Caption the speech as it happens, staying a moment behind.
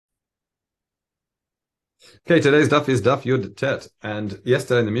Okay, today's daf is daf Yud Tet, and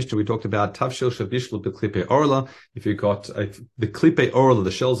yesterday in the Mishnah we talked about tavshil shavishlu b'klipe orla. If you got the klipe orla, the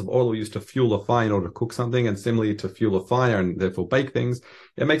shells of orla used to fuel a fire in order to cook something, and similarly to fuel a fire and therefur bake things,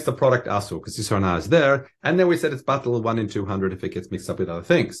 it makes the product asur because Yisrael is there. And then we said it's batal 1 in 200 if it gets mixed up with other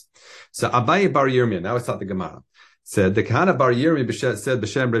things. So Abaye bar Yirmiyah, now it's at the Gemara, said the Kahana bar Yirmiyah said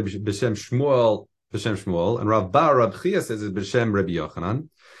b'shem Shmuel, and Rav Bar Rab Chia says it's b'shem Rabbi Yochanan.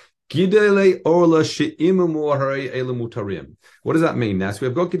 What does that mean now? So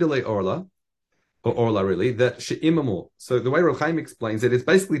we've got Gidele Orla, or Orla really, that she'imamu. So the way Rav Chaim explains it, it's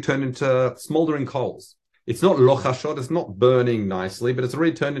basically turned into smoldering coals. It's not lochashot, it's not burning nicely, but it's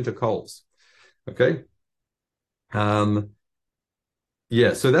already turned into coals. Okay? So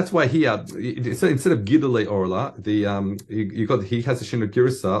that's why here, so instead of Gidele Orla, he has a Shinu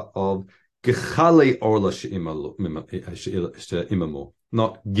Girsa of Gechale Orla she'imamu.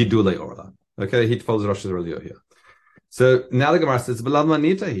 Not Gidule Orla. Okay, he follows Rosh's earlier here. So now the Gemara says, but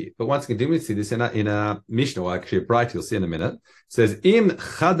once again, didn't we see this in a Mishnah, or actually a bright, you'll see in a minute. It says, Im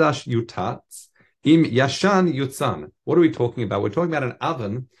Chadash Yutatz, Im Yashan Yutzan. What are we talking about? We're talking about an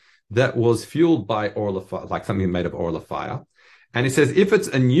oven that was fueled by Orla fire, like something made of Orla fire. And it says, if it's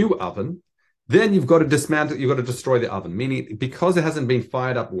a new oven, then you've got to dismantle, you've got to destroy the oven, meaning because it hasn't been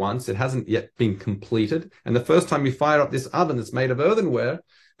fired up once, it hasn't yet been completed. And the first time you fire up this oven that's made of earthenware,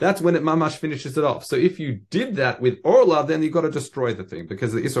 that's when it mamash finishes it off. So if you did that with Orla, then you've got to destroy the thing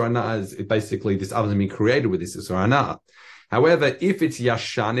because the Isra Hana is basically this oven has been created with this Isra Hana. However, if it's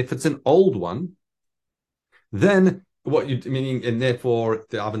Yashan, if it's an old one, then meaning, and therefore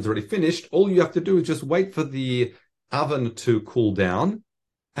the oven's already finished, all you have to do is just wait for the oven to cool down.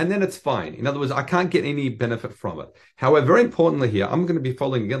 And then it's fine. In other words, I can't get any benefit from it. However, very importantly here, I'm going to be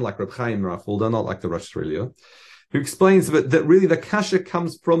following again like Reb Chaim Rafulda, not like the Rosh Hashanah, who explains that really the kasha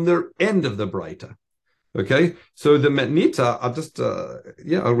comes from the end of the breita. Okay? So the metnita,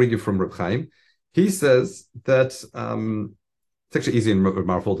 I'll read you from Reb Chaim. He says that, it's actually easy in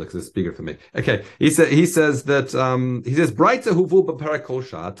Marfolda because it's bigger for me. Okay, he says that Breita huvu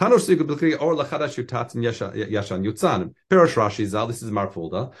b'parakosha tanosh sigu b'kli or lachadash yutat yashan yutzan perosh Rashi zal. This is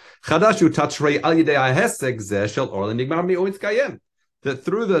Marfolda. Chadash yutat shrei al yidei ahesek zeh shel or lenigmar mi'oitz kayem. That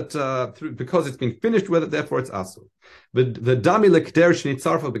through because it's been finished with it, therefore it's asur. But the dami lekder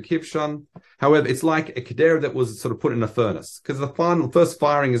shnitzarfa b'kivshan. However, it's like a keder that was sort of put in a furnace because the first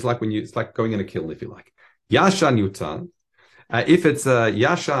firing is like it's like going in a kiln, if you like. Yashan yutzan. If it's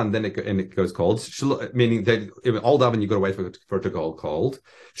yashan, then it goes cold, meaning that in old oven, you've got to wait for it to go cold.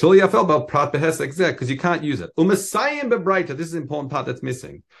 Because you can't use it. This is an important part that's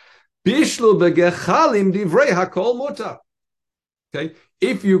missing. Okay,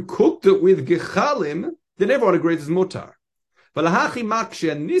 if you cooked it with gechalim, then everyone agrees it's mutar.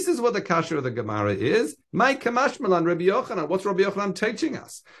 And this is what the kasha of the Gemara is. My kamashmalan Rabbi Yochanan. What's Rabbi Yochanan teaching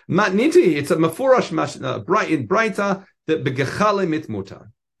us? Matniti. It's a mafurash in breita that begechalim it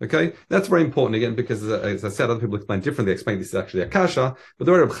mutar. Okay, that's very important again because as I said, other people explain differently. They explain this is actually a kasha, but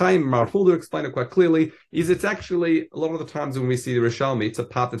the way Reb Chaim Marfulder explained it quite clearly is it's actually a lot of the times when we see the Rishalmi, it's a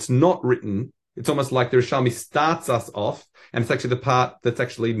part that's not written. It's almost like the Rishalmi starts us off, and it's actually the part that's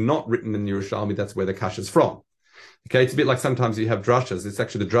actually not written in the Rishalmi. That's where the kasha is from. Okay, it's a bit like sometimes you have drashas. It's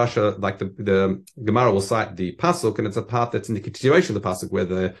actually the drasha, like the Gemara will cite the pasuk, and it's a part that's in the continuation of the pasuk where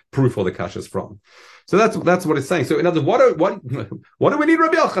the proof or the kasha is from. So that's what it's saying. So in other words, what do we need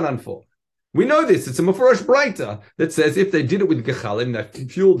Rabbi Yochanan for? We know this. It's a mafurash breita that says if they did it with gechalim, they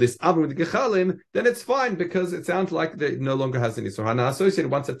fueled this oven with gechalim, then it's fine because it sounds like it no longer has any Isra Hana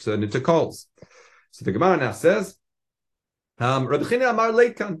associated once it's turned into coals. So the Gemara now says, Rabbi China Amar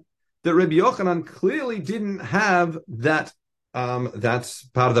Leikan, that Rabbi Yochanan clearly didn't have that part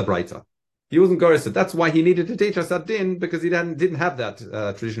of the breita. He wasn't gorised. That's why he needed to teach us that din, because he didn't have that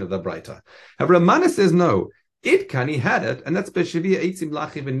tradition of the breita. However, Ramana says no. He had it, and that's b'shivia eitzim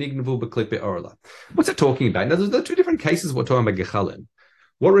lachiv and nignavu b'klipe orla. What's it talking about? Now, there's two different cases we're talking about gechalim.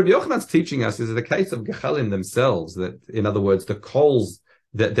 What Rabbi Yochanan's teaching us is the case of gechalim themselves. That, in other words, the coals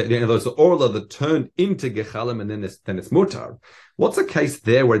that in other words, the orla that turned into gechalim, and then it's mutar. What's the case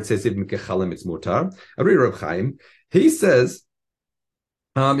there where it says even gechalim it's mutar? I read Reb Chaim. He says.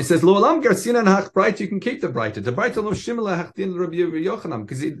 He says, "Lo alam garsinan hach bright. You can keep the bright. The bright lo shimla hach din Rabbi Yochanan,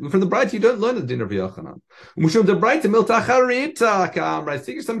 because from the bright you don't learn the din of Rabbi Yochanan. Mushum the bright miltacharita kamra.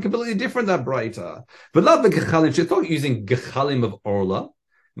 Think something completely different. That brighter. But love the gechalim. She's not using gechalim of orla.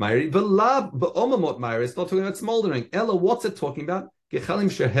 Myri. But love the omamot myri. It's not talking about smoldering. Ella, what's it talking about? Gechalim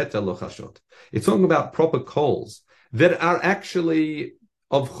sheheta lochashot. It's talking about proper coals that are actually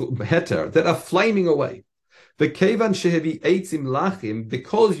of heter that are flaming away. The kevan shehevi eitzim lachim,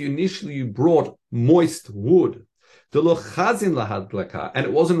 because you brought moist wood, the lo chazin lahadlaka, and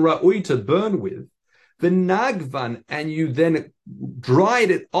it wasn't ra'ui to burn with, the nagvan, and you then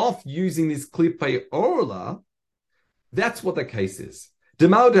dried it off using this klipe orla. That's what the case is.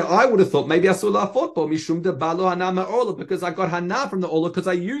 I would have thought maybe I saw lafot bo mishum de balo hanama orla, because I got hana from the orla because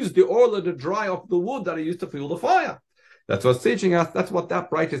I used the orla to dry off the wood that I used to fuel the fire. That's what's teaching us. That's what that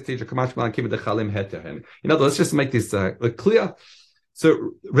brightest teacher. In other words, let's just make this clear.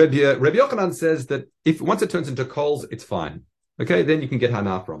 So Rabbi Yochanan says that if once it turns into coals, it's fine. Okay, then you can get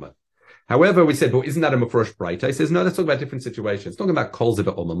hana from it. However, we said, well, isn't that a mafresh breita? He says, no, that's talking about different situations. It's talking about coals of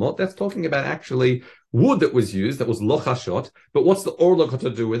olamot. That's talking about actually wood that was used, that was lochashot. But what's the orla got to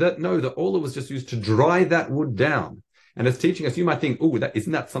do with it? No, the orla was just used to dry that wood down. And it's teaching us, you might think, oh,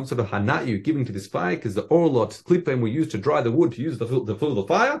 isn't that some sort of hana you're giving to this fire? Because the orlot, klipim, were used to dry the wood, to use the fuel of the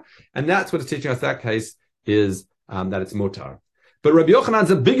fire. And that's what it's teaching us. That case is that it's mutar. But Rabbi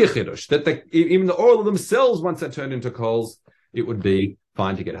Yochanan's a bigger chiddush, that even the orla themselves, once they turned into coals, it would be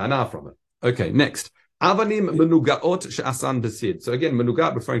fine to get hana from it. Okay, next. Avanim menugaot she'asan besid. So again,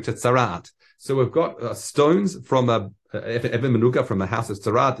 menugat referring to tzarat. So we've got stones from even menuga from a house of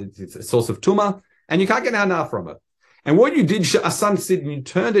tzarat. It's a source of tuma, and you can't get hana from it. And what you did, she'asan besid, you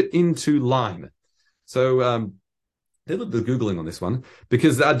turned it into lime. So did a little bit of Googling on this one,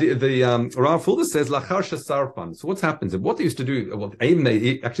 because the Rav Fulda says, lachar shesarfan. So what's happened? What they used to do, well, even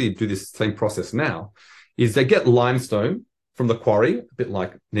they actually do this same process now, is they get limestone from the quarry, a bit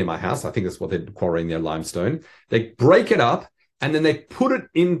like near my house. I think that's what they're quarrying their limestone. They break it up, and then they put it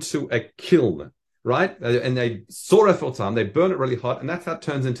into a kiln, right? And they soref otam, they burn it really hot, and that's how it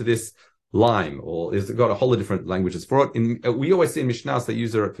turns into this lime, or it's got a whole lot of different languages for it. We always see in Mishnahs they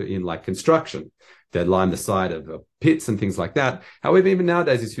use it in like construction. They lime the side of pits and things like that. However, even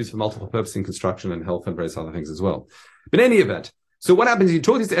nowadays it's used for multiple purposes in construction and health and various other things as well. But in any event, so what happens is you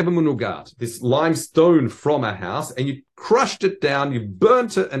took this evamunugat, this limestone from a house, and you crushed it down, you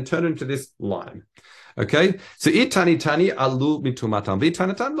burnt it and turned it into this lime. Okay? So itani alu mitumatam,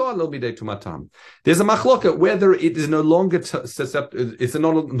 vitanatan lo alu midei tumatam. There's a machloket whether it is no longer it's no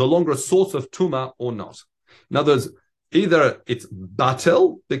longer a source of tuma or not. In other words, either it's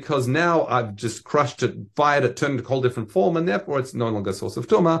batel, because now I've just crushed it, fired it, turned it into a whole different form, and therefore it's no longer a source of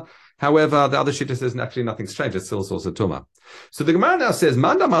tuma. However, the other shita says actually nothing's changed; it's still a source of tuma. So the Gemara now says,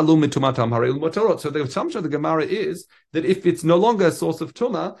 "Mandam alum mitumatam harei mutarot." So the assumption of the Gemara is that if it's no longer a source of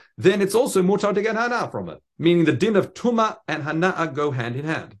tuma, then it's also mutar to get hana from it. Meaning the din of tuma and hana go hand in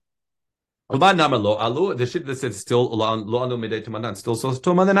hand. The shita that says still lo alum midei tumanan, still source of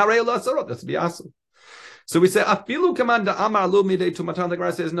tuma, then harei lo asarot. That's to be asu. So we say, afilu kamanda amar alum midei tumatan. The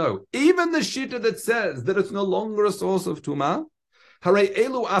Gemara says no. Even the shita that says that it's no longer a source of tuma, Hare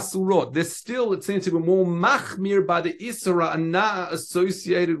elu asurot. There's still, it seems to be more machmir by the isra ana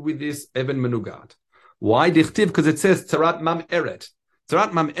associated with this even menugat. Why? Dichtiv, because it says tzarat mam eret.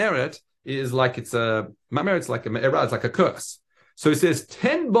 Tzarat mam eret is like it's a mam eret. It's like a me'era. It's like a curse. So it says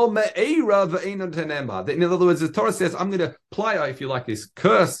ten bo me'era ve'enon tenemba. In other words, the Torah says, I'm going to apply, if you like, this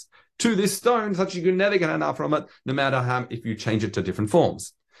curse to this stone, such you can never get enough from it, no matter how if you change it to different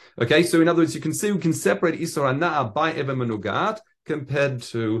forms. Okay, so in other words, you can see we can separate isra ana by even menugat compared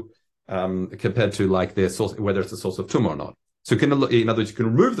to like their source, whether it's a source of tumor or not. So in other words, you can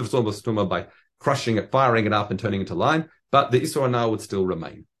remove the source of tumor by crushing it, firing it up, and turning it into lime, but the isra now would still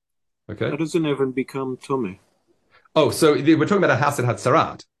remain. Okay. How does it ever become tummy? Oh, so we're talking about a house that had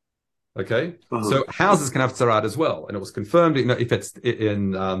tzarat. Okay, so houses can have tzarat as well, and it was confirmed. If it's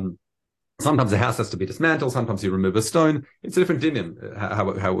in sometimes a house has to be dismantled, sometimes you remove a stone. It's a different dinim how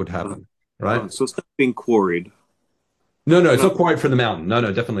it would happen, right? So it's not being quarried. No, it's not quarried from the mountain. No,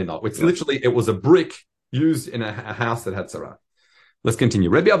 definitely not. It's literally, it was a brick used in a house that had tzara. Let's continue.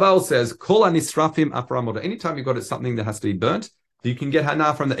 Rabbi Aval says, Kol anisrafim aframoda. Anytime you've got something that has to be burnt, you can get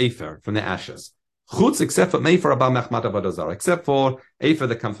hana from the afer, from the ashes. Chutz, except for mefer abba mechmat avodah zara, except for afer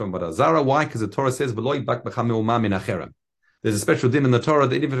that comes from avodah zara. Why? Because the Torah says, V'lo yibak b'cha me'uma min acherem. There's a special din in the Torah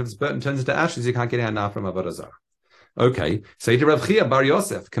that even if it's burnt and turns into ashes, you can't get hana from avodah zara. Okay. Say to Rav Chia bar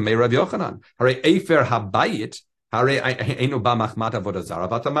Yosef, Kamei Rav Yochanan, Hare afer habayit. But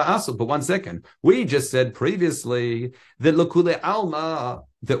one second, we just said previously that lokule alma,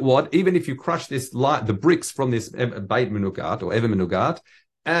 that what, even if you crush the bricks from this bait menugat or ever menugat,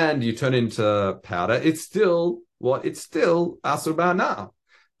 and you turn into powder, it's still what? It's still asur ba'ana.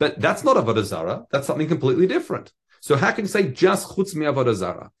 But that's not avodah zara. That's something completely different. So how can you say just chutz mi avodah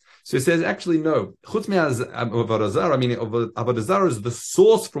zara? So it says, actually, no. Chutz mi avodah zara, meaning avodah zara is the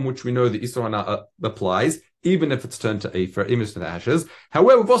source from which we know the isur hana applies, even if it's turned to afer, even if it's to ashes.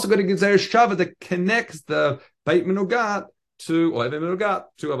 However, we've also got a Gezer Shava that connects the Beit Menugat to or Even Menugat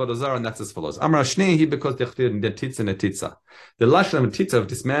to Avodah Zarah, and that's as follows. Amar Shnehi because the netitza. The lashon of netitza of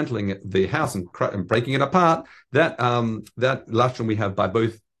dismantling the house and breaking it apart. That lashon we have by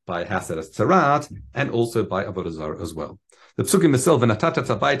house that is tzarat and also by Avodah Zarah as well. The psukim themselves v'natata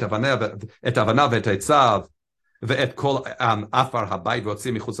tzabayit et avanav et etzav ve'et kol afar habayit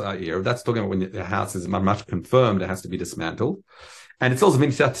v'otzi michutz ha'ir. That's talking about when the house is much confirmed, it has to be dismantled. And it's also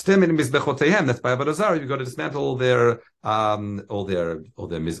that's by Avodah Zarah. You've got to dismantle all their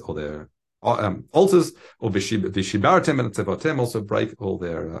altars, or vishibartem and tzevotem, also break all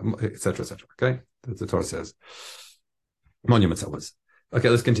their etc. Okay, the Torah says monuments. That was okay.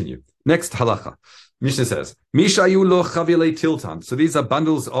 Let's continue. Next halacha. Mishnah says mishayu lo chavile tiltan. So these are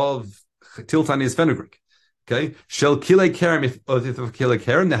bundles of tiltan is fenugreek. Okay, shel kile kerem. If of kile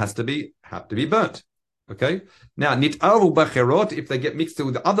kerem, there have to be burnt. Okay. Now, nitaru bacherot, if they get mixed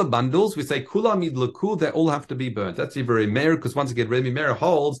with other bundles, we say kulam idlaku, they all have to be burnt. That's very meir, because once again, Rebbe Meir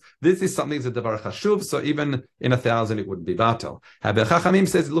holds this is something that's a davar chashuv, so even in 1,000 it wouldn't be batel. Haber Chachamim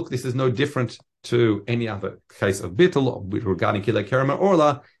says, look, this is no different to any other case of bittul regarding kilei kerem or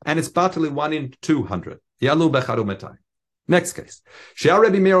orlah, and it's batel in 1 in 200. Yalu becharu metai. Next case. Shea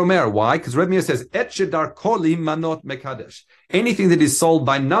Rebbe Meir Omer. Why? Because Rebbe Meir says, et shedar koli manot mekadesh. Anything that is sold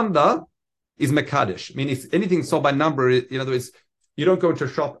by number is mekadesh, meaning anything sold by number. In other words, you don't go into a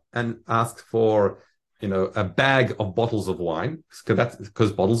shop and ask for, a bag of bottles of wine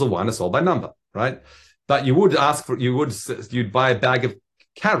because bottles of wine are sold by number, right? But you would you'd buy a bag of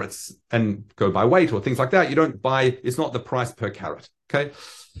carrots and go by weight or things like that. You don't buy. It's not the price per carrot. Okay,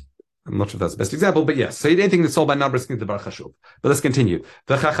 I'm not sure if that's the best example, but yes. So anything that's sold by number is the bar chashuv. But let's continue.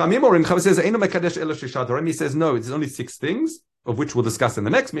 The Chachamim or Rim says Eino mekadesh elo shishat. Rami says no. It's only 6 things, of which we'll discuss in the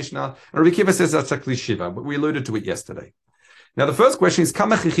next Mishnah. And Rabbi Kiva says that's actually Shiva, but we alluded to it yesterday. Now, the first question is,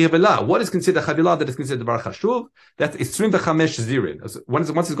 Kama chichir. What is considered chavilah that is considered Dvar Chashuv? That's Isrim v'chamesh zirin. Once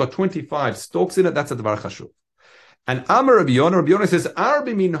it's got 25 stalks in it, that's a Dvar Chashuv. And Amar Rabbi Yonah says,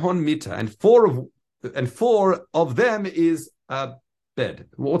 Arbi minhon mita, and four of them is a bed.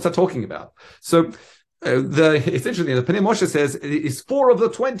 What's that talking about? So, it's interesting. The Pnei Moshe says, is 4 of the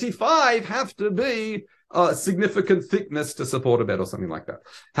 25 have to be significant thickness to support a bed or something like that.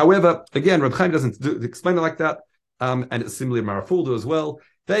 However, again, Reb Chaim doesn't explain it like that, and it's similarly Marafulda as well.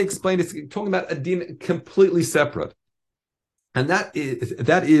 They explain it's talking about a din completely separate, and that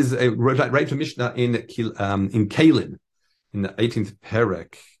is a right to Mishnah in Kalim, in the 18th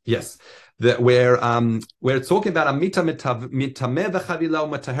perek. Yes, where it's talking about a mitameh b'chavila or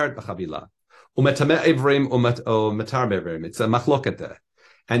mataheret b'chavila, or matameh evrim or matar b'evrim. It's a machloket there.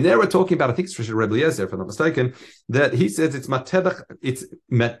 And there we're talking about, I think it's Rebbe Eliezer, if I'm not mistaken, that he says it's metameh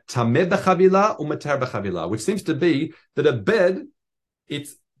b'chavila or matar b'chavila, which seems to be that a bed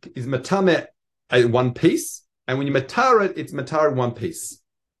is metameh one piece, and when you matar it, it's matar in one piece.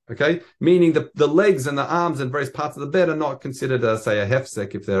 Okay, meaning the legs and the arms and various parts of the bed are not considered, say, a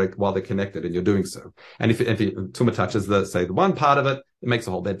hefsek while they're connected, and you're doing so. And if tumah touches the one part of it, it makes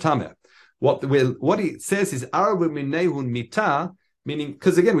the whole bed tameh. What he says is arabu minehun mita. Meaning,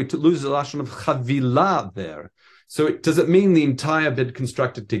 because again, we lose the lashon of chavilah there. So does it mean the entire bed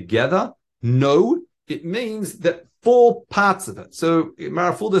constructed together? No, it means that 4 parts of it. So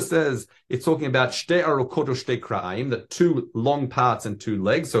Marafulda says it's talking about shtei arukot or shtei kra'im, that 2 long parts and 2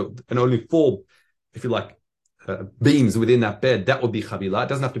 legs. And only 4, if you like, beams within that bed. That would be chavilah. It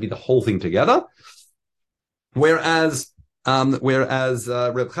doesn't have to be the whole thing together. Whereas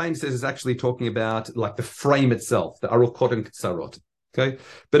Reb Chaim says it's actually talking about like the frame itself, the arukot and ksarot. Okay,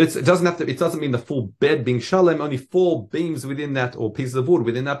 but it doesn't mean the full bed being shalem, only 4 beams within that, or pieces of wood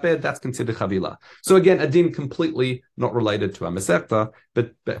within that bed, that's considered chavilah. So again, a din completely not related to a mesechta,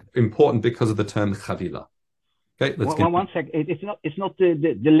 but important because of the term chavilah. Okay, let's get... One sec. It's not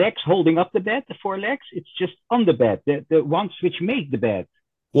the legs holding up the bed, the 4 legs, it's just on the bed, the ones which make the bed.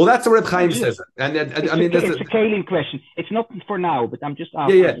 Well, that's what Reb Chaim says. And I mean, it's a Kalim question. It's not for now, but I'm just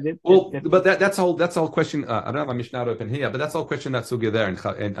asking. Yeah. Well, but that's whole question. I don't have a Mishnah open here, but that's all question that's sugya there, and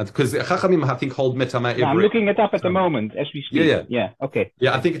because Chachamim I think hold metama. I'm looking it up at the moment as we speak. Yeah. Okay.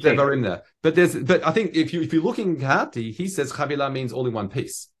 Yeah, I think it's ever in there. But I think if you're looking at Hati, he says chavilah means all in one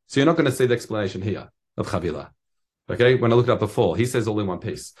piece. So you're not going to see the explanation here of chavilah. Okay, when I looked it up before, he says all in one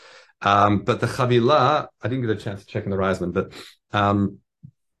piece. But the chavilah, I didn't get a chance to check in the Reisman, but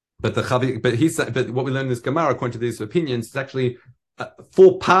what we learned in this Gemara, according to these opinions, is actually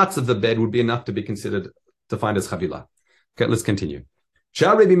 4 parts of the bed would be enough to be considered defined as chavilah. Okay, let's continue.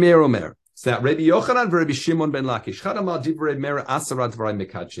 Shah Rabbi Meir Omer. So Rabbi Yochanan and Rabbi Shimon ben Lakish.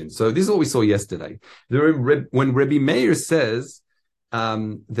 So this is what we saw yesterday. When Rabbi Meir says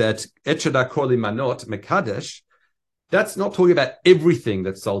that Etchada Korli Manot Mekadesh, that's not talking about everything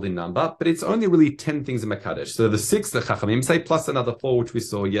that's sold in number, but it's only really 10 things in Mekadesh. So the 6 the Chachamim say, plus another 4, which we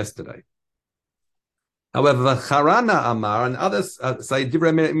saw yesterday. However, Charana Amar and others say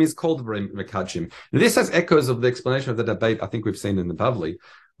Divrei means called Mekadshim. This has echoes of the explanation of the debate I think we've seen in the Bavli,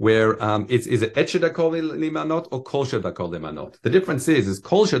 where is it Etchada Kol Limanot or Kol Shada Kol Limanot? The difference is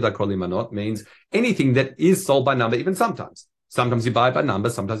Kol Shada Kol Limanot means anything that is sold by number, even sometimes. Sometimes you buy it by number,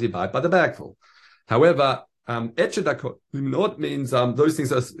 sometimes you buy it by the bagful. However, Etchada Kol Limanot means those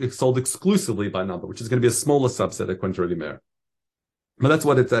things are sold exclusively by number, which is going to be a smaller subset according to Rabbi Meir. But that's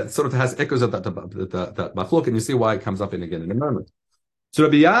what it sort of has echoes of that machlok, and you see why it comes up again in a moment. So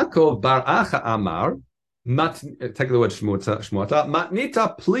Rabbi Yaakov Bar Acha Amar, take the word Shmuata,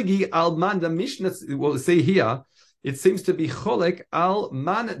 Matnita Pligi al man the Mishnah. We'll see here, it seems to be Cholek al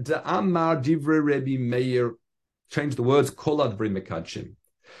man de Amar Divrei Rabbi Meir. Change the words Kol Advrim Mekadshim.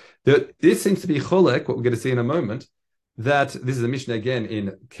 This seems to be Cholek, what we're going to see in a moment, that this is a Mishnah again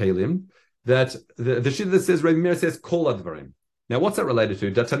in Kalim, that the Shita that says Rabbi Meir says Kol Advarim. Now, what's that related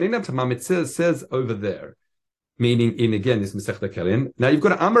to? Datanina Tamam, it says over there, meaning in, again, this Masechta Kelim. Now, you've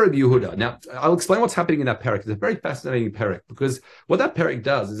got Amar Rabbi Yehuda. Now, I'll explain what's happening in that parak. It's a very fascinating parak, because what that parak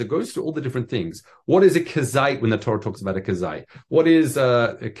does is it goes through all the different things. What is a kazait when the Torah talks about a kazait? What is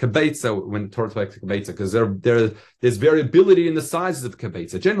a kabetza when the Torah talks about a kabetza? Because there's variability in the sizes of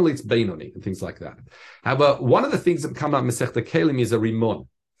kabetza. Generally, it's beinoni and things like that. However, one of the things that come out in Masechta Kelim is a rimon.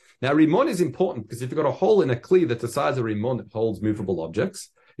 Now, rimon is important because if you've got a hole in a kli that's the size of rimon that holds movable objects,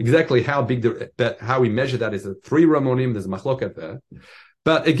 exactly how big how we measure that is 3 ramonim. There's a machloket there,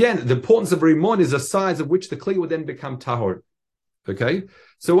 but again, the importance of rimon is the size of which the kli would then become tahor. Okay,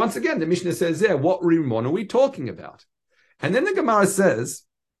 so once again, the Mishnah says there, what rimon are we talking about? And then the Gemara says,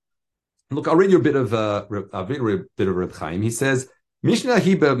 look, I'll read you a bit of Reb Chaim. He says, Mishnah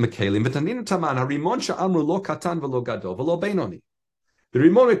hiba mekalim v'tanina taman harimon sha'amru lo katan v'lo gadol v'lo beinoni. The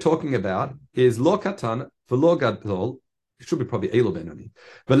rimon we're talking about is lo katan v'lo gadol. It should be probably elo benoni.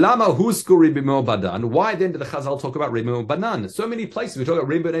 V'lama husku ribimo badan. Why then did the Chazal talk about ribimo banan? So many places we talk about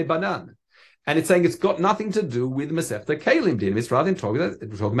ribimo banan, and it's saying it's got nothing to do with Masechta Kelim din. It's rather than we're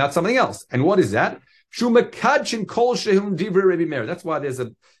talking about something else. And what is that? Shumakadchin kol shehum divrei Rabbi Meir. That's why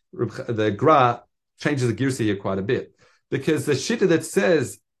the Gra changes the girsa here quite a bit, because the shitta that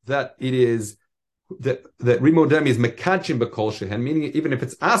says that it is that rimodem is mekadshim b'kol shehen, meaning even if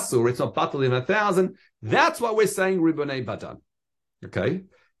it's asur, it's not batal in 1,000. That's what we're saying ribonei badan. Okay,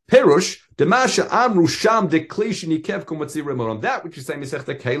 perush demasha amru sham dekli shenikev kumatzi rimodem. That which you say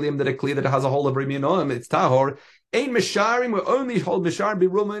Masechta Kelim, that a kli that has a hole of rimon, it's tahor. Ein mesharim, we only hold mesharim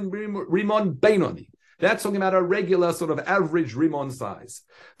rimon beinoni. That's talking about a regular sort of average rimon size.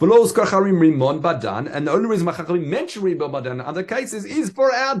 V'lo skacharim rimon badan, and the only reason Chachamim mention rimon badan in other cases is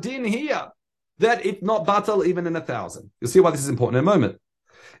for our din here, that it's not batal even in 1,000. You'll see why this is important in a moment.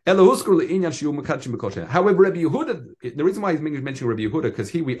 However, Rabbi Yehuda, the reason why he's mentioning Rabbi Yehuda, because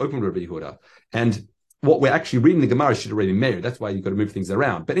here we open Rabbi Yehuda, and what we're actually reading the Gemara is Rabbi Meir. That's why you've got to move things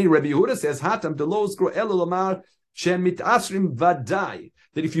around. But Rabbi Yehuda says, Hatam delozkru elo shem mitasrim vadai,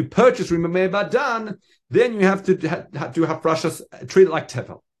 that if you purchase Rimamei Badan, then you have to have precious, treat it like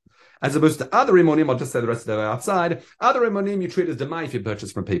tefel. As opposed to other rimonim, I'll just say the rest of them outside. Other rimonim you treat as demai if you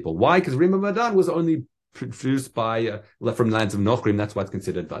purchase from people. Why? Because Rimamei Badan was only produced by from lands of Nochrim. That's why it's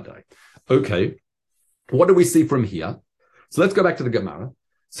considered Vadai. Okay, what do we see from here? So let's go back to the Gemara.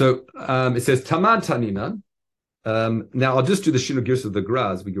 So it says Taman Tanina. Now I'll just do the Shinu Girs of the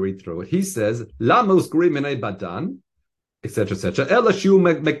Gra as we read through it. He says Lamos Grimene Badan, etc., etc. Elashu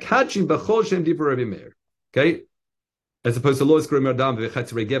Mekachim Bechol Shem Divrei Rabbi Meir. Okay. As opposed to Lois Grimmer Dam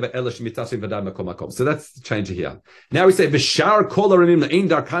V'Chatz Ela Shemitasim Vadam Makom Makom. So that's the change here. Now we say V'Shar Kol Arimim Le'Ein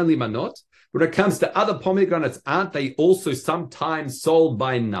Darkan Limanot. When it comes to other pomegranates, aren't they also sometimes sold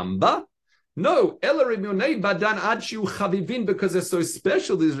by number? No, Ela Rimunei Badan Adshu Chavivin, because they're so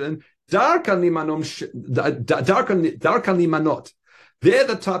special. Darkan Limanot. They're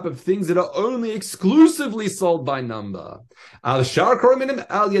the type of things that are only exclusively sold by number. Then it's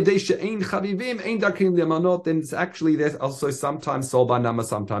actually they're also sometimes sold by number,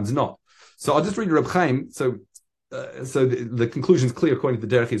 sometimes not. So I'll just read Reb Chaim. So the conclusion is clear according to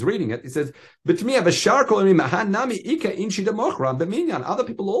the derech he's reading it. It says, other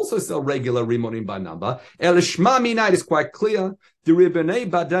people also sell regular rimonim by number. It is quite clear. Because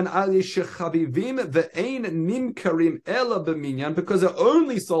they're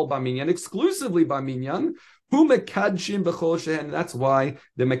only sold by minyan, exclusively by minyan. And that's why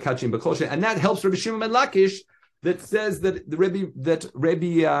they're mekadshim b'kol she'en. And that helps Rabbi Shimon ben Lakish, that says that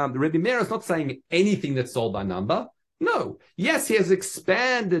Rabbi Meir is not saying anything that's sold by number. No. Yes, he has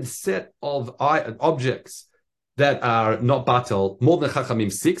expanded set of objects that are not batal, more than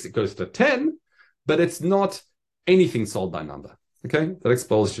Chachamim 6, it goes to 10, but it's not anything sold by number. Okay? That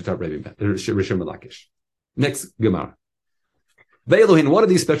explains Shittat Rishon Lakish. Next Gemara. Ve'elohin, what are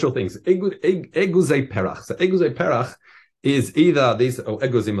these special things? Eguzei perach. So eguzei perach is either these, or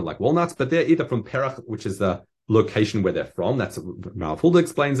eguzim are like walnuts, but they're either from perach, which is the location where they're from. That's Rav Hulda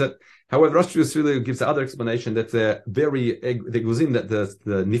explains it. However, Rosh Yisrael gives the other explanation that they're very the eguzim, that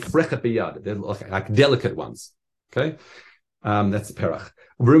the nifrechet biyad, they're like delicate ones. Okay, that's perach.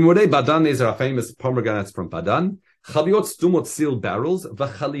 Rimurei badan is our famous pomegranates from Badan. Chaviot stumot sealed barrels,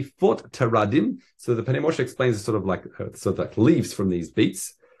 v'chalifot teradim. So the Penei Moshe explains it's sort of like leaves from these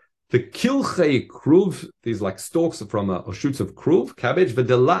beets. The kilchei kruv, these like stalks from or shoots of kruv, cabbage,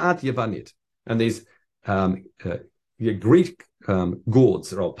 v'delaat yavanit, and these Greek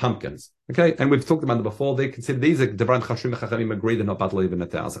gourds or pumpkins. Okay, and we've talked about them before. They consider these are Devran Chashim Chachamim agree they're not battle even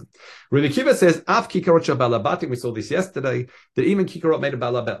 1,000. Rabbi Kiva says Af kikarot balabatim. We saw this yesterday that even kikarot made a by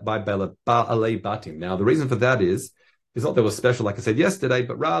baalei batim. Now the reason for that is not they were special like I said yesterday,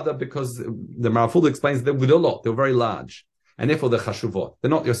 but rather because the Maraful explains they're with a lot. They're very large, and therefore they're chashuvot. They're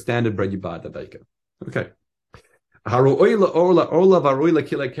not your standard bread you buy at the baker. Okay.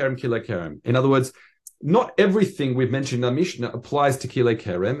 In other words, not everything we've mentioned in the Mishnah applies to Kilei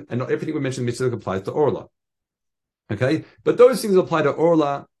Kerem, and not everything we mentioned in the Mishnah applies to Orlah. Okay? But those things apply to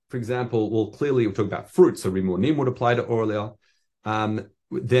Orlah, for example, we'll talk about fruit, so Rimonim would apply to Orlah. Then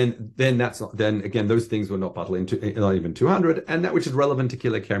again, those things were not not even 200, and that which is relevant to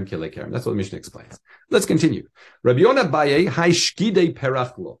Kilei Kerem. That's what the Mishnah explains. Let's continue. Rabbi Yonah Baye, Hai Shkidei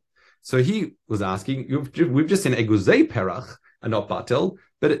Perachlo. So he was asking, we've just seen Eguzei Perach, and not Batel,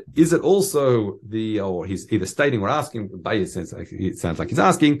 but is it also or he's either stating or asking, it sounds like he's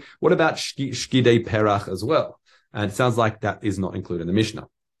asking, what about Shkidei Perach as well? And it sounds like that is not included in the Mishnah.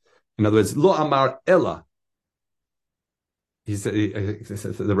 In other words, Lo Amar Ella.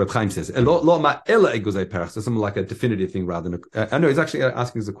 The Reb Chaim says, Lo Amar Ella Eguzei Perach. So something like a definitive thing rather than I know he's actually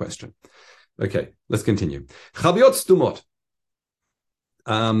asking as a question. Okay, let's continue. Chaviot Stumot.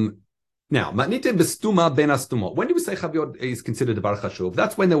 Now, matnite bestuma ben astumot. When do we say chaviot is considered a bar chashuv?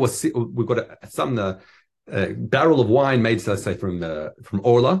 That's when we've got some barrel of wine made, let's say, from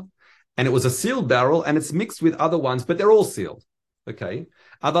Orlah, and it was a sealed barrel, and it's mixed with other ones, but they're all sealed. Okay.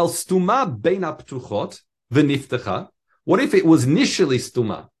 Aval stuma ben aptuchot v'niftecha. What if it was initially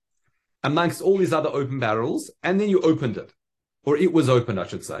stuma amongst all these other open barrels, and then you opened it, or it was opened, I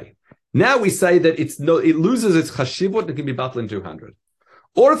should say. Now we say that it loses its chashivot and it can be battled in 200.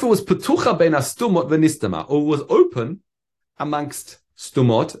 Or if it was petucha ben astumot v'nistama, or it was open amongst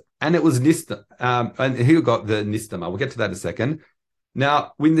stumot, and it was nista, and here you got the nistama. We'll get to that in a second.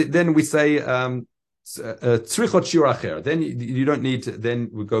 Now, then we say tzrichot shiur acher. Then you don't need to. Then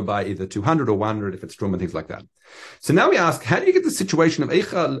we go by either 200 or 100 if it's strum and things like that. So now we ask, how do you get the situation of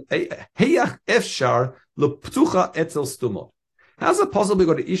heyach efshar leptucha etzel stumot? How's it possible you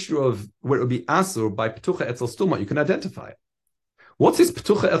got an issue of where it would be asur by petucha etzel stumot? You can identify it. What's this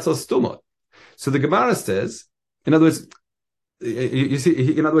Petucha Etzel Stumot? So the Gemara says, in other words,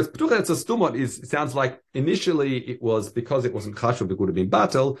 Petucha Etzel Stumot sounds like initially it was because it wasn't Chashuv, it would have been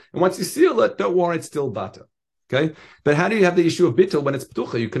Batel, and once you seal it, don't worry, it's still Batel. Okay? But how do you have the issue of Bittel when it's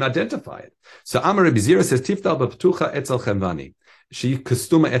Petucha? You can identify it. So Amar Rebbe Zira says, Tiftal Petucha Etzel Chenvani, She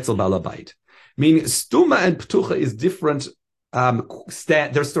Kestuma Etzel Balabait. Meaning, Stuma and Petucha is different, there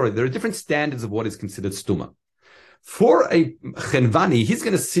are different standards of what is considered Stuma. For a chenvani, he's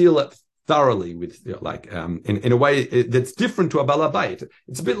going to seal it thoroughly with, in a way that's different to a balabait.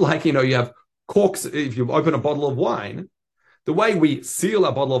 It's a bit like, you have corks. If you open a bottle of wine, the way we seal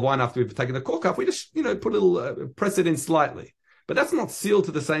a bottle of wine after we've taken the cork off, we just, put a little, press it in slightly. But that's not sealed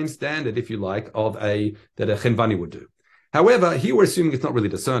to the same standard, if you like, that a chenvani would do. However, here we're assuming it's not really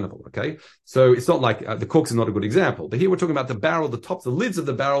discernible, okay? So it's not like the corks is not a good example. But here we're talking about the barrel, the lids of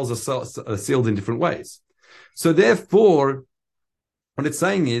the barrels are sealed in different ways. So therefore, what it's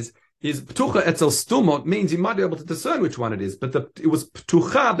saying is Ptucha Etzel Stumot means you might be able to discern which one it is, but it was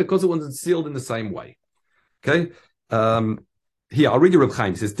Ptucha because it wasn't sealed in the same way. Okay? Here, I'll read you Reb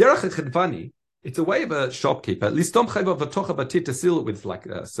Chaim. It says, Derech Chedvani, it's a way of a shopkeeper. Listom chayva v'tocha batit to seal it with like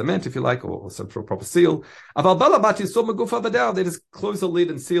cement, if you like, or some proper seal. Aval balabati so megufa b'dar. They just close the lid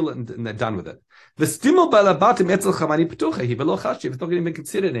and seal it, and they're done with it. The stimul balabatim etzel chavani p'tucha he v'lo chashiv. It's not going to be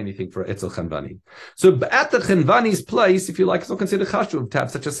considered anything for etzel chavani. So at the chavani's place, if you like, it's not considered chashuv to have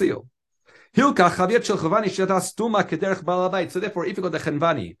such a seal. Hilka chaviet shel chavani shetas stuma kederech balabait. So therefore, if you got the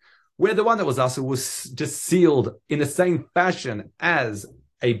chavani, where the one that was also was just sealed in the same fashion as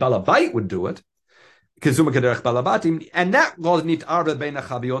a balabait would do it, and that was nit'arva bein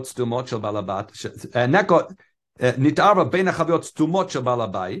hachaviot stumot shel balabat, and that got nit'arva bein hachaviot stumot shel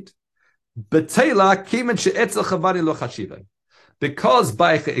balabait, betela kimen she'etzel chavani lo chashiva. Because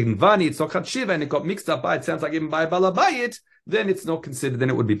by Chivani it's not chashiva and it got mixed up by, it sounds like even by balabayit, then it's not considered, then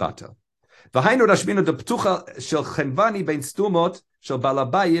it would be batal. V'hainu rashminu de ptucha shel chenvani bein stumot shel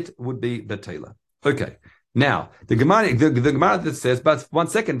balabayit would be betela. Okay. Now, the Gemara that says, but 1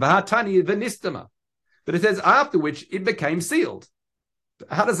 second, v'hatani v'nistama. But it says, after which it became sealed.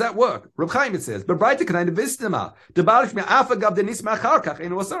 How does that work? Reb Chaim it says, but brighter kind of v'nistama.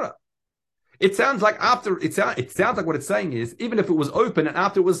 It sounds like after, it sounds like what it's saying is, even if it was open and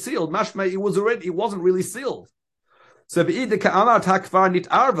after it was sealed, mashma, it wasn't really sealed. So, but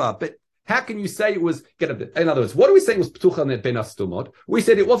how can you say it was, in other words, what are we saying was ptucha ben astumot? We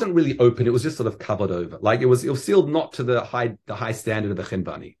said it wasn't really open, it was just sort of covered over. Like it was sealed not to the high standard of the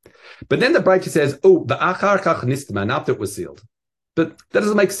chenvani. But then the Breita says, oh, the achar kach nistma, and after it was sealed. But that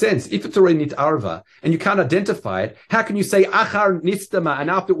doesn't make sense. If it's already nit'arva and you can't identify it, how can you say achar nistama and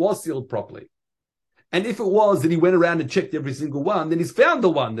after it was sealed properly? And if it was that he went around and checked every single one, then he's found the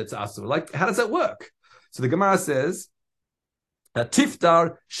one that's asur. Like, how does that work? So the Gemara says,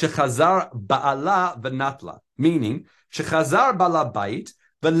 Tiftar shechazar ba'ala v'natla, meaning shechazar balabait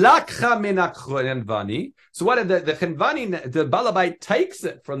v'lakcha minach chenvani. So what if the chenvani, the balabait takes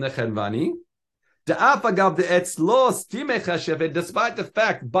it from the chenvani, da'afagav de'etzlo stimecha shevet, despite the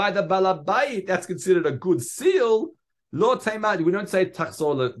fact by the balabait that's considered a good seal, lo taimad, we don't say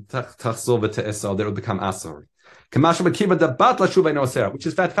tachzor v'te'esor, that will become asor. Which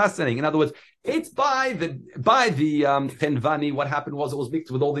is fascinating. In other words, it's by the chenvani. What happened was it was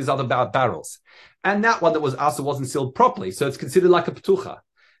mixed with all these other barrels, and that one that was asur wasn't sealed properly, so it's considered like a ptucha.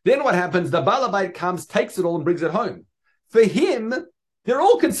 Then what happens? The balabait comes, takes it all, and brings it home. For him, they're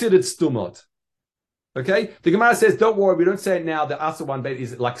all considered stumot. Okay, the Gemara says, "Don't worry, we don't say it now. The asur one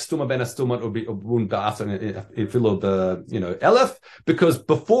is like stuma ben a stumot or wouldn't be asur if you the elef, because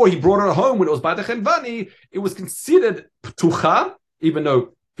before he brought it home when it was by the chenvani, it was considered ptucha, even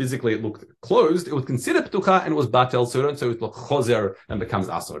though physically it looked closed. It was considered ptucha and it was batel, so don't say it look chozer and becomes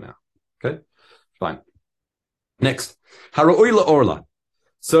asur now. Okay, fine. Next, haro'ila orla.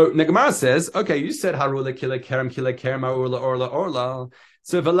 So the Gemara says, okay, you said harula kila kerem orla.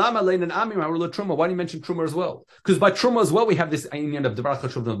 So Valama Lein and Amim Harula Truma. Why do you mention Truma as well? Because by Truma as well, we have this union of Devar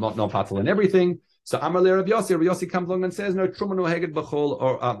Chashuv not patel and everything. So Amar Le Rav Yossi comes along and says, no, Truma no heged b'chol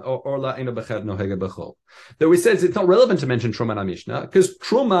or la eno bechet no heged b'chol. Though he says it's not relevant to mention Truma in our Mishnah because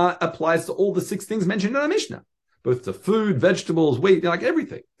Truma applies to all the 6 things mentioned in our Mishnah, both to food, vegetables, wheat, like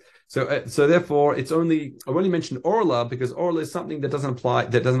everything. So therefore, I only mentioned Orlah because Orlah is something that doesn't apply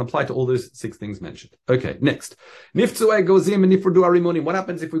to all those 6 things mentioned. Okay, next. Niftu egozim and nifrdu arimonim. What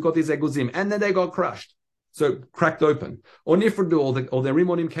happens if we got these egozim and then they got crushed? So cracked open. Or nifrdu, or the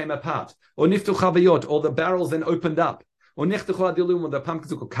rimonim came apart. Or niftu chavayot, or the barrels then opened up. Or nechtuchu adilum, or the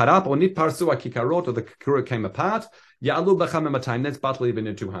pumpkins got cut up. Or nitparsu akikarot, or the kikura came apart. Ya'alu b'chamematim, that's battle even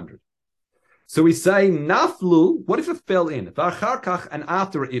in 200. So we say naflu. What if it fell in? V'acharkach, and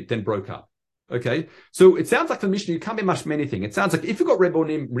after it then broke up. Okay, so it sounds like for the Mishnah you can't be much anything. It sounds like if you got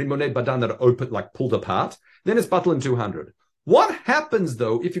rimonei badan that are open, like pulled apart, then it's battle in 200. What happens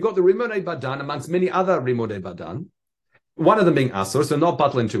though if you got the rimonei badan amongst many other rimonei badan, one of them being asur, so not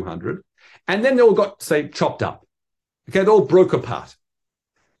battle in 200, and then they all got say chopped up. Okay, they all broke apart.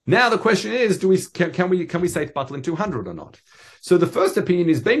 Now the question is, can we say it's battle in 200 or not? So the first opinion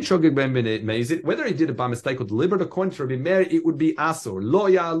is Ben Shogeg Ben Mezid, whether he did it by mistake or deliberate, according to Rabbi Meir, it would be asur. Lo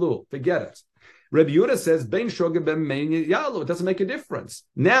ya'alu, forget it. Rabbi Yehuda says Ben Shogeg Ben Ya'alu, it doesn't make a difference.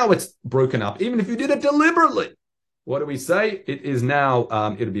 Now it's broken up, even if you did it deliberately. What do we say? It is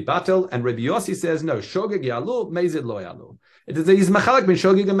now it'll be batel, and Rabbi Yossi says no. Shogeg Ya'alu, Mezid Lo Ya'alu. It is he's machalek ben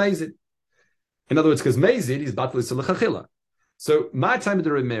Shogeg and Mezid. In other words, because Mezid is batel is l'chachila. So my time of the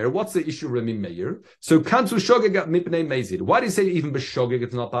Remeir, what's the issue of Rami Meir? So kanzu shogeg mipnei mezid. Why do you say even b'shogeg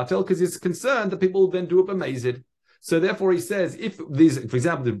it's not batel? Because he's concerned that people will then do it b'mezid. So therefore he says if these, for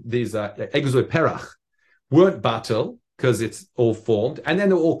example, these egzoi perach weren't batel because it's all formed, and then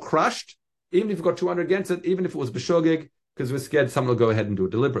they're all crushed, even if you've got 200 against it, even if it was b'shogeg, because we're scared someone will go ahead and do it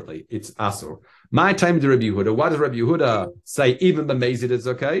deliberately, it's asur. My time of the Rabbi Yehuda. Why does Rabbi Yehuda say even b'mezid is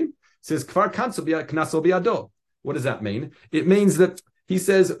okay? It says kfar kanzu knaso biado. What does that mean? It means that he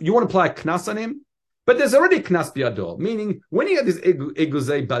says, you want to apply a knas on him, but there's already knas biador, meaning when he had this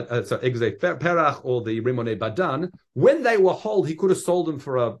eguzei perach or the rimonei badan, when they were whole, he could have sold them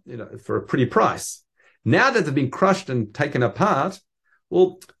for a pretty price. Now that they've been crushed and taken apart,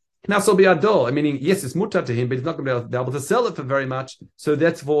 well, Knas bi'adol, meaning yes, it's mutar to him, but he's not going to be able to sell it for very much. So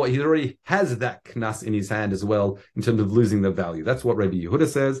therefore, he already has that knas in his hand as well in terms of losing the value. That's what Rabbi Yehuda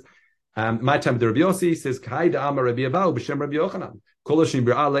says. My time with the Rabbi Yossi says, Rabbi Abahu b'shem Rabbi Yochanan.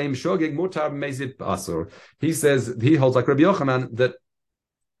 He says he holds like Rabbi Yochanan that.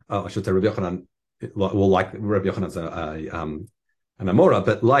 I should say Rabbi Yochanan. Well, like Rabbi Yochanan's an Amora,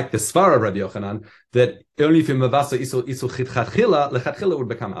 but like the Svara of Rabbi Yochanan, that only if you mavasa isul chitchachila lechatchila would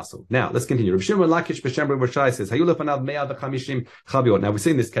become asul. Now let's continue. Rabbi Shimon Lakish b'shem Rabbi Shai says Hayulef anav 150 chaviot. Now we've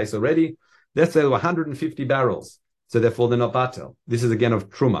seen this case already. Let's say there were 150 barrels, so therefore they're not batel. This is again of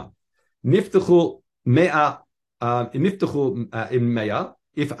truma. Niftachu mea. In Meya,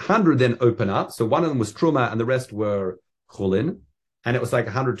 if 100 then open up, so one of them was Truma and the rest were Chulin, and it was like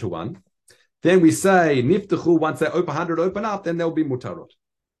 100 to 1, then we say, Niftachu, once they open 100 open up, then they'll be Mutarot.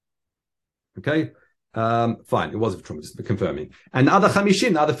 Okay? Fine, it was Truma, just confirming. And the other 50,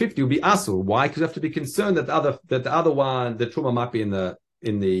 the other 50 will be Asur. Why? Because you have to be concerned that the other one, the Truma might be in the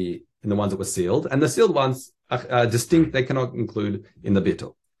ones that were sealed, and the sealed ones are distinct, they cannot include in the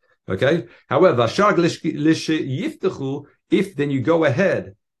Bittul. Okay. However, if then you go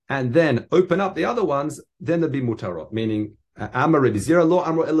ahead and then open up the other ones, then there'll be mutarot. Meaning, and Rabbi Zira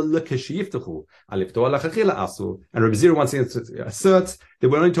once again asserts that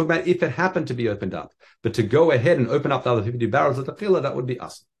we're only talking about if it happened to be opened up, but to go ahead and open up the other 50 barrels of tequila, that would be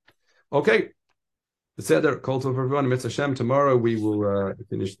us. Okay. The Seder, call to everyone. Mitzvah Hashem. Tomorrow we will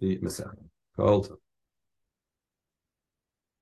finish the Masech. Call to.